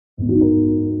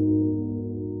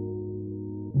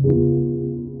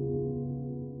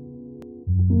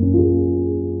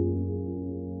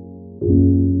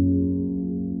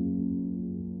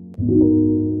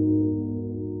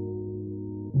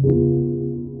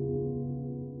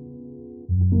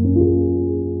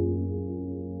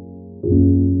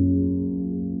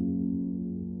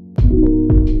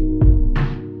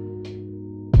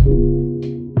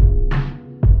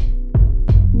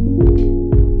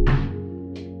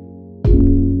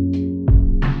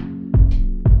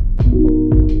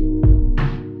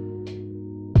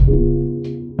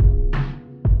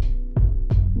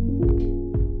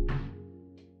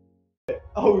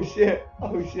Oh shit,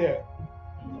 oh shit.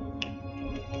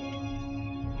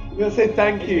 I'm gonna say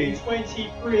thank you. It's been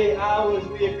 23 hours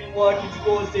we have been working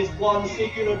towards this one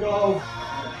singular goal.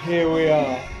 Here we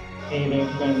are. Hey there,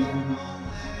 friends.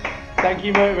 Thank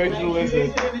you, motivational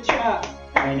lizard. Thank you, in the chat.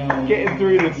 I know. Getting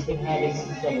through this. We've been having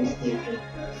some trouble still.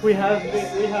 We have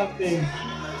been.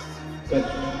 But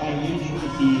I need you to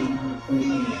be the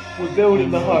person. We're building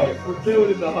the hype. We're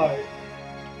building the hype.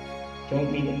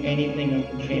 Don't leave anything up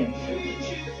to chance.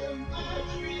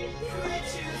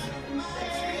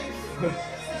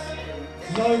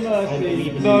 No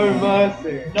mercy. No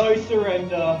mercy. No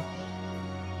surrender.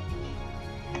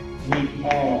 We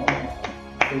all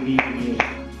believe in you.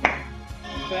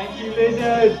 Thank you,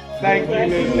 Lizard. Thank you,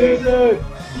 Lizard. lizard.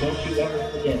 Don't you ever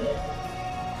forget it.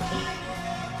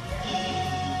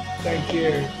 Thank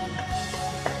you.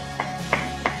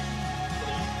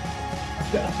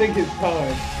 I think it's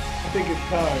time. I think it's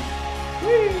time.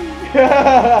 Whee!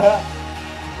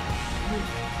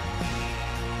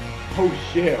 Oh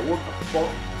shit, what the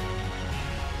fuck?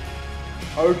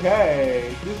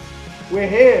 Okay, we're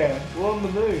here. We're on the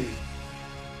move.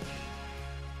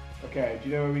 Okay, do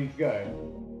you know where we need to go?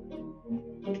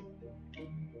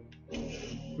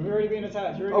 We've already been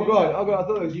attacked. Oh god, I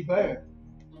thought it was you playing.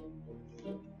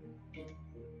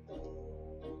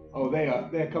 Oh,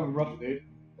 they're coming rough, dude.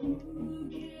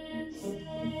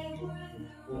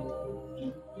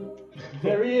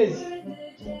 There he is.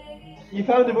 You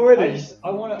found him already?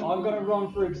 I'm gonna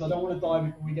run through because I don't want to die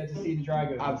before we get to see the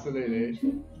dragon. Absolutely.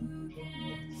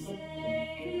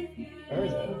 Where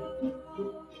is it?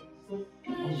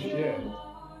 Oh shit.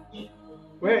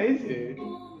 Where is he?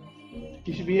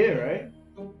 He should be here, right?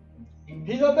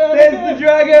 He's up there! There's the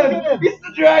dragon! It's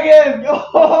the dragon!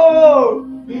 Oh!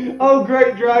 Oh,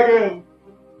 great dragon!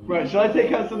 Right, should I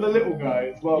take out some of the little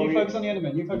guys? Well, you focus on the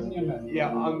enderman, you focus on the enderman. Yeah,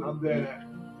 I'm doing it.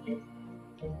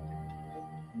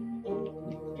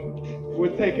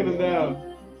 We're taking them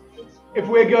down. If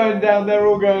we're going down, they're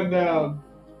all going down.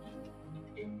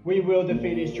 We will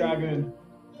defeat this dragon.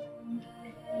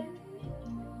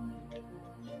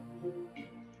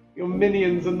 Your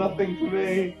minions are nothing to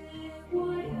me.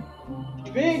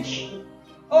 Bitch!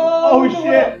 Oh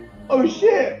shit! Oh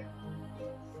shit!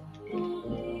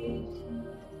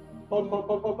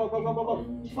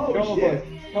 Oh shit!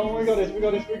 Come on, we got this, we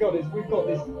got this, we got this, we've got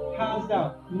this. Hands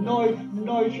down. No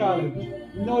challenge.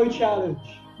 No challenge.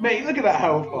 Mate, look at that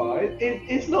health bar.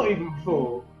 It's not even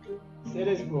full. It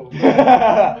is full.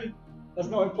 That's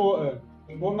not important.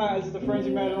 What matters is the friends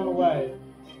you made along the way.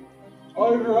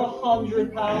 Over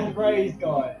 £100 raised,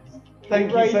 guys.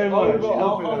 Thank you so much. Over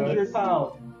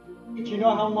 £100. Do you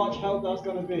know how much help that's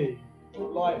gonna be?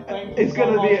 Like, thank you It's so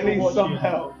gonna much be at for least some watching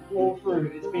help. All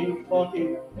through. It's been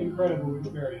fucking incredible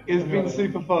experience. It's been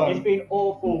super fun. It's been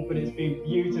awful, but it's been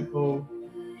beautiful.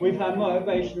 We've had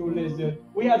motivational lizard.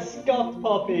 We had Scuffed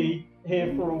Puppy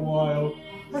here for a while.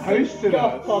 Hosted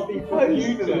Scuffed us. Puppy for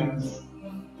Hosted mutants.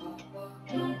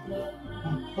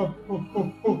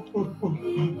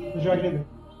 The dragon.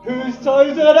 Whose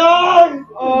toes are those?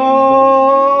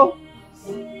 Oh!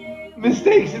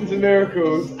 Mistakes into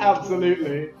miracles,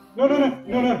 absolutely. No.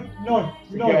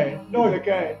 Okay, it's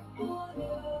okay.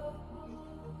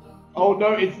 Oh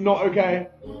no, it's not okay.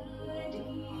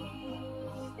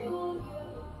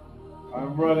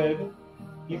 I'm running.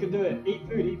 You can do it. Eat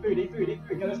food.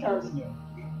 Get those carrots in you.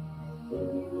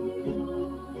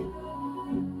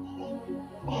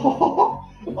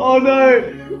 Oh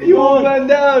no! You all man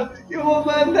down! You all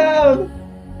man down!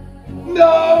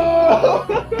 No!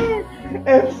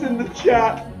 F's in the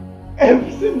chat!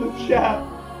 F's in the chat!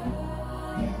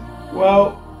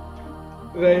 Well,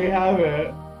 there you have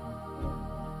it.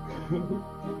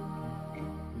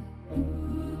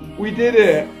 We did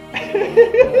it!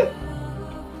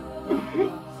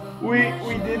 we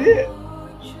did it!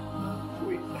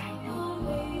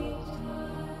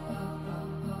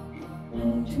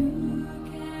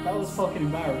 That was fucking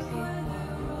embarrassing.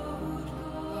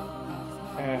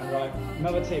 Right.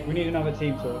 Another team. We need another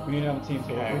team talk. We need another team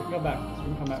talk. Okay. We can come back. We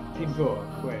can come back. Team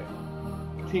talk. Wait.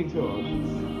 Team talk.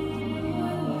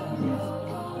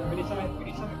 We need something.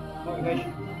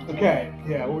 Motivation. Okay.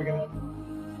 Yeah. What are we gonna?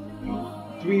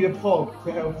 Do we need a pog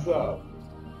to help us up?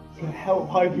 To help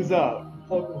hype us up?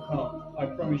 Pog will come. I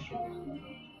promise you.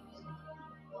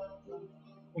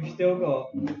 We've still got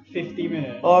 50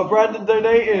 minutes. Oh, Brandon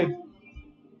donated.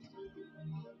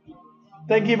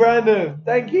 Thank you, Brandon.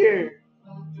 Thank you.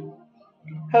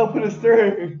 Helping us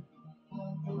through.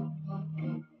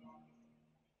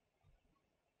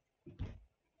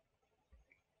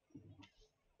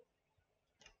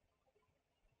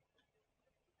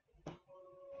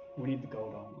 We need the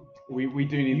gold armor. We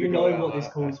do need You the know gold what armor.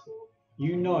 this calls for.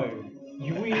 You know.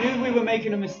 We knew we were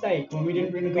making a mistake when we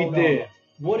didn't bring the gold We did. armor.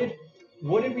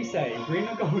 What did we say? Bring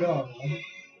the gold armor.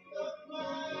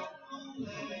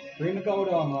 Bring the gold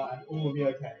armor and all will be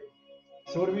okay.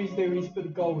 So what do we need to do? We need to put the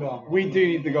gold armor. We do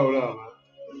need the gold armor.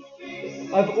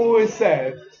 I've always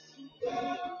said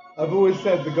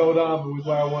the gold armor was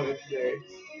where I wanted to do.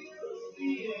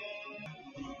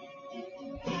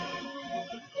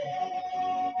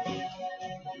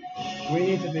 We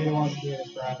need to be the ones to do this,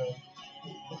 Brandon.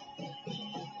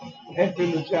 F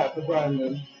in the chat for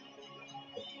Brandon.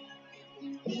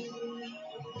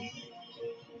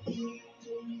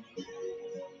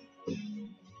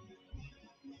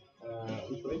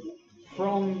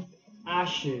 From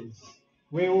ashes,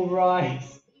 we will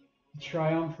rise,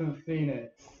 triumphant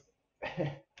phoenix.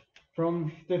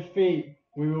 From defeat,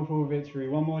 we will pull victory.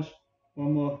 One more.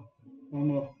 One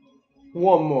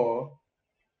more.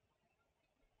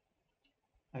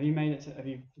 Have you made it to? Have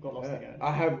you got lost again?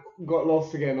 I have got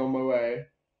lost again on my way.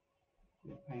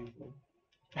 It's painful.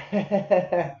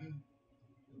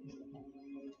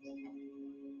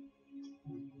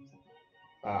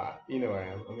 You know I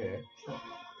am. I'm here.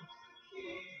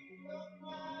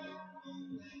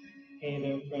 Hey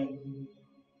there, friend.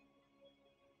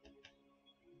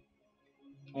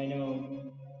 I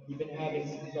know you've been having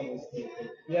some troubles lately.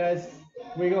 Yes,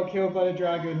 we got killed by the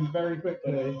dragon very But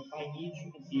quickly. I need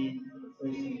you to be the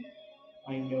person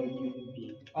I know you can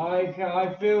be.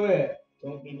 I feel it.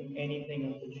 Don't leave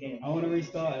anything up to chance. I want to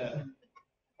restart it.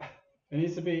 It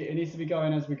needs to be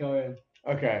going as we go in.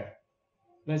 Okay.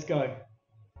 Let's go.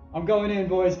 I'm going in,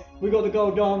 boys. We got the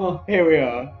gold armor Here we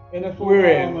are. in the full We're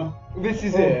in. armor. This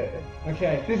is Oh. it.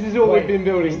 Okay. This is what we've been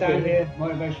building Stand to. here.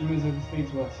 Motivation wizard, speak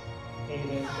to us. Hey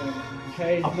there, friend.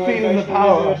 Okay. I'm feeling the motivational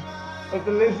power wizard. of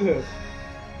the lizard.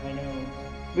 I know.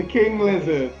 The king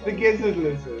lizard. The gizzard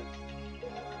lizard.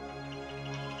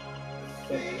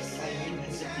 But I need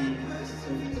you to be the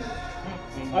person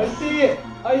I see it.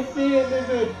 I see it,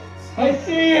 lizard. I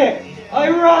see it. I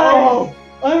rise. Oh.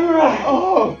 I rise.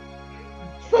 Oh!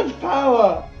 Such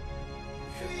power!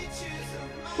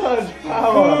 Such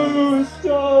power! Whose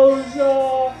toes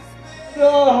are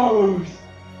those?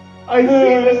 I see the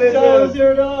Whose toes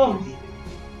lizard! are those?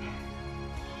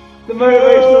 The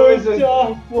motivational Whose lizard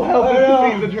toes will help are us those?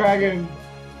 defeat the dragon.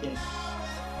 Yes.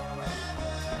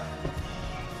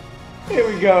 Here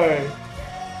we go.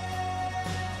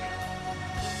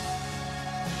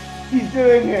 He's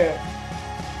doing it.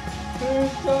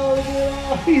 Whose toes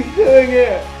are those? He's doing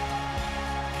it.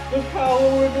 The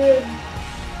power within.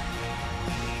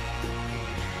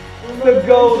 The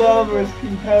gold armor is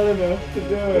compelling us to do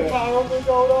The it. power of the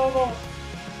gold armor.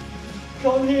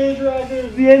 Come here,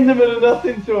 dragon. The Endermen are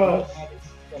nothing to us.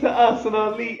 To us and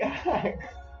our elite axe.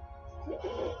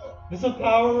 It's the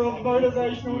power of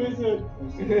motivational lizard.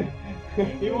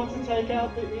 He wants to take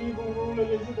out the evil ruler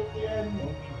lizard at the end.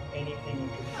 Don't leave anything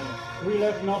up to chance. We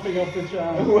left nothing up to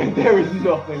chance. When there is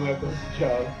nothing left of the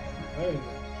chance.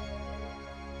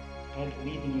 I'm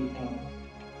leaving you now.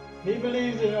 He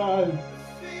believes in us.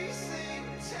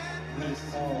 We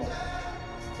all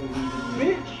believe in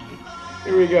you. Bitch!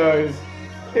 Here he goes.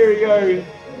 Here he goes.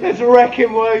 Let's wreck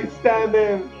him while he's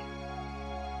standing.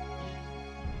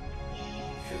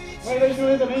 Wait, there's no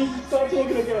reason. I need to start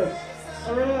talking again.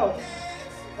 I ran out.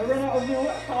 I ran out of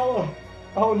your power.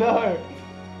 Oh no.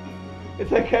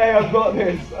 It's okay, I've got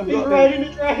this. I've He's got riding this.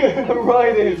 the dragon. I'm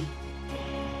riding.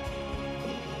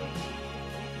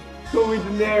 Call me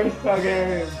Daenerys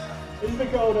Targaryen. It's the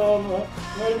gold armor.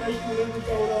 Motivational is the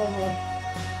gold armor.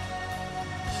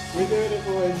 We're doing it,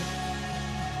 boys.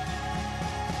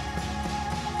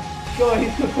 God,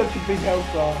 he's got such a big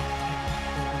health bar.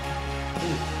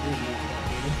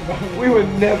 We were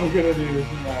never gonna do this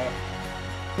in that.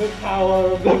 The power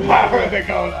of The power of the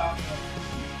gold armor.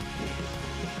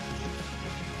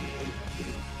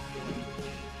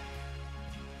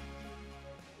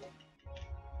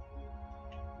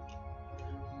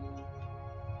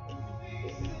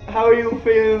 you all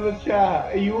feeling in the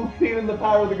chat? Are you all feeling the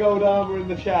power of the gold armor in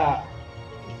the chat?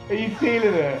 Are you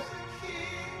feeling it?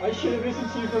 I should have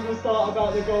listened to you from the start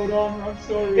about the gold armor. I'm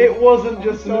sorry. It wasn't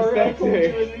just an sorry, I called you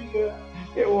aesthetic. an idiot.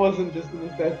 It wasn't just an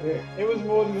aesthetic. It was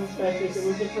more than aesthetic. It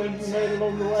was the friends we made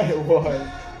along the way. It was.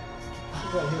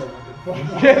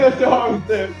 Well, Yeah, that's what I was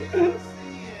doing.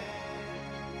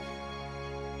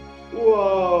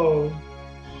 Whoa.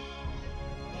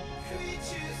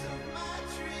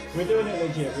 We're doing it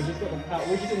legit. We just got the power.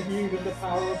 We're just imbued with the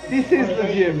power of the. This is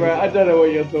legit, Brad. I don't know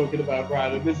what you're talking about,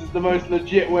 Brandon. This is the most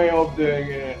legit way of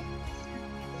doing it.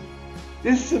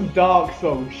 This is some Dark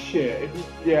Souls shit.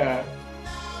 Yeah.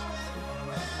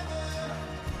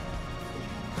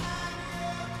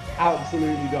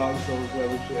 Absolutely Dark Souls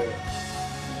level shit.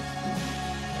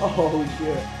 Oh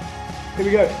shit. Here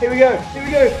we go, here we go, here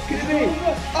we go. Could it be?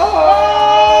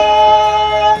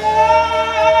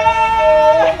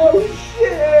 Oh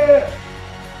shit!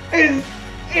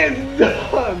 It's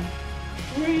done!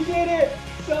 We did it!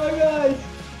 So guys!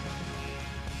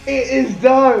 It is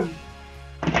done!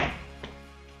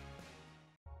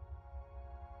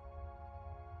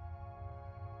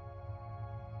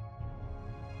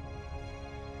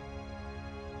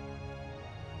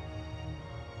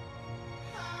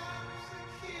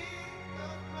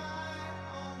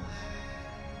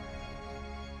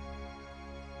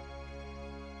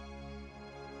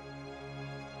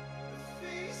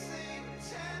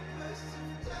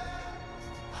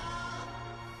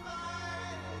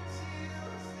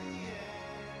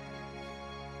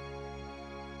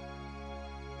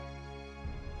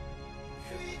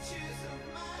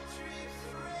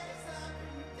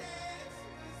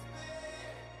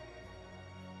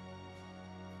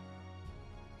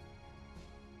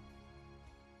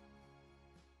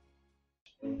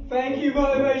 Thank you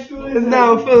very much for listening. And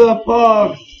now for the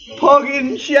Pogs! Pog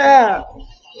in chat!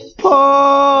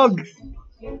 Pogs!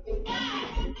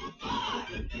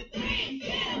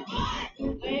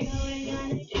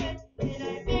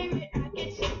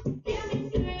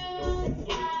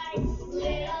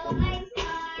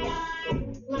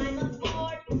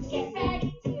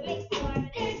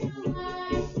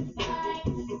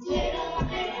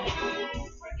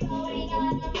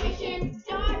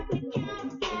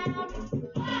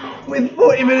 With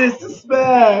 40 minutes to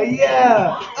spare,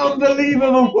 yeah!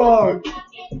 Unbelievable, Pog!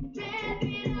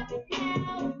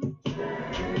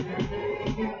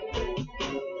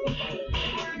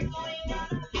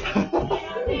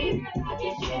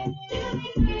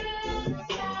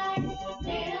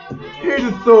 Who'd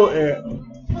have thought it?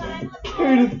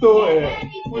 Who'd have thought it?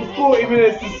 With 40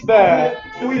 minutes to spare,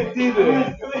 we did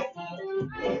it!